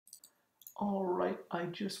All right, I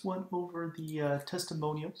just went over the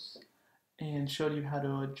testimonials and showed you how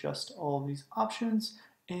to adjust all of these options.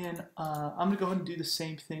 And I'm gonna go ahead and do the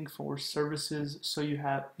same thing for services so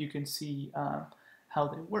you can see how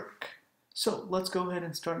they work. So let's go ahead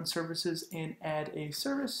and start in services and add a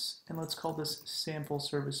service, and let's call this sample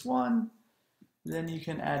service 1. Then you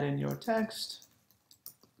can add in your text.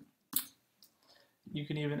 You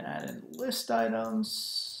can even add in list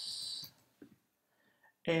items.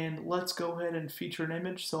 And let's go ahead and feature an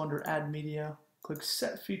image. So under add media, click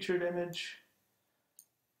set featured image,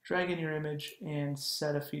 drag in your image and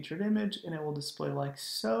set a featured image, and it will display like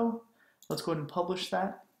so. Let's go ahead and publish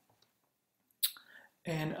that.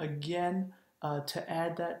 And again, to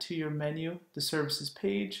add that to your menu, the services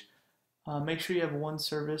page, make sure you have one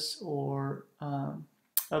service or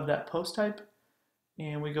of that post type.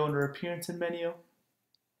 And we go under appearance and menu.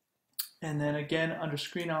 And then again, under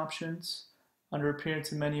screen options, under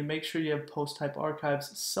appearance and menu, make sure you have post type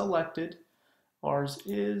archives selected. Ours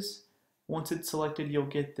is. Once it's selected, you'll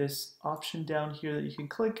get this option down here that you can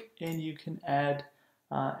click, and you can add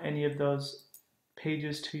any of those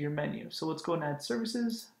pages to your menu. So let's go and add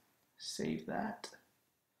services, save that.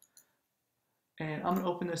 And I'm going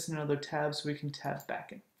to open this in another tab so we can tab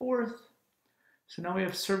back and forth. So now we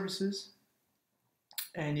have services,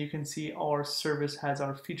 and you can see our service has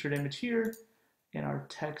our featured image here and our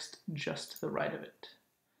text just to the right of it.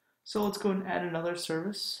 So let's go and add another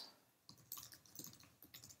service.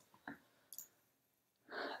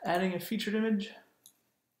 Adding a featured image,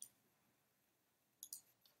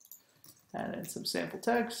 add in some sample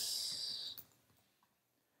text.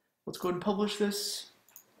 Let's go ahead and publish this.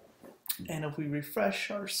 And if we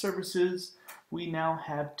refresh our services, we now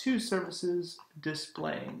have 2 services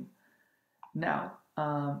displaying. Now,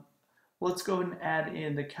 let's go ahead and add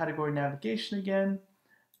in the category navigation again.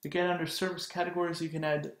 Again, under service categories, you can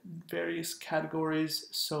add various categories.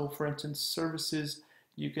 So for instance, services,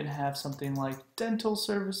 you can have something like dental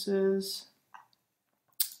services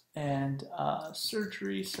and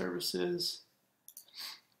surgery services.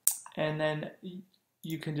 And then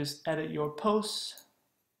you can just edit your posts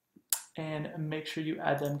and make sure you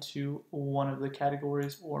add them to one of the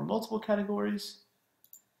categories or multiple categories.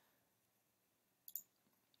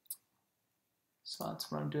 So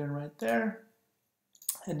that's what I'm doing right there.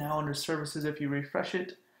 And now under services, if you refresh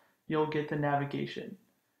it, you'll get the navigation.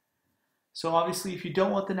 So obviously, if you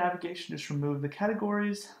don't want the navigation, just remove the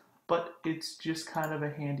categories, but it's just kind of a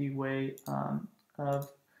handy way of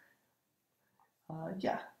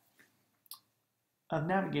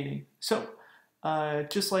navigating. So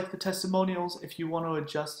just like the testimonials, if you want to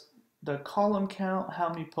adjust the column count, how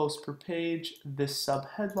many posts per page, this sub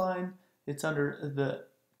headline, it's under the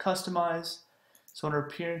customize. So under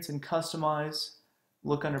appearance and customize,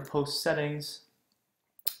 look under post settings,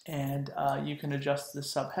 and you can adjust the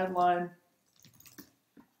sub headline.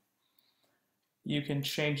 You can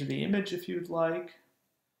change the image if you'd like.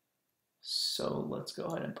 So let's go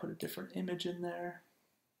ahead and put a different image in there.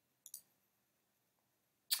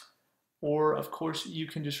 Or of course, you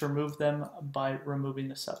can just remove them by removing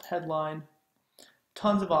the sub headline.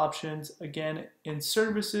 Tons of options. Again, in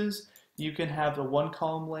services, you can have the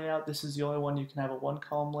 1-column layout. This is the only one you can have a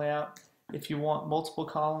 1-column layout. If you want multiple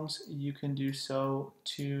columns, you can do so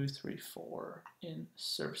 2, 3, 4 in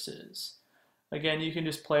services. Again, you can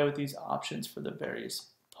just play with these options for the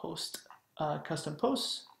various custom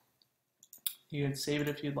posts. You can save it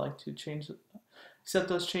if you'd like to accept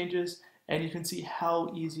those changes, and you can see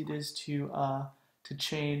how easy it is to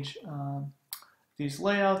change these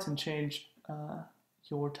layouts and change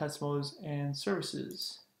your testimonials and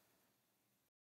services.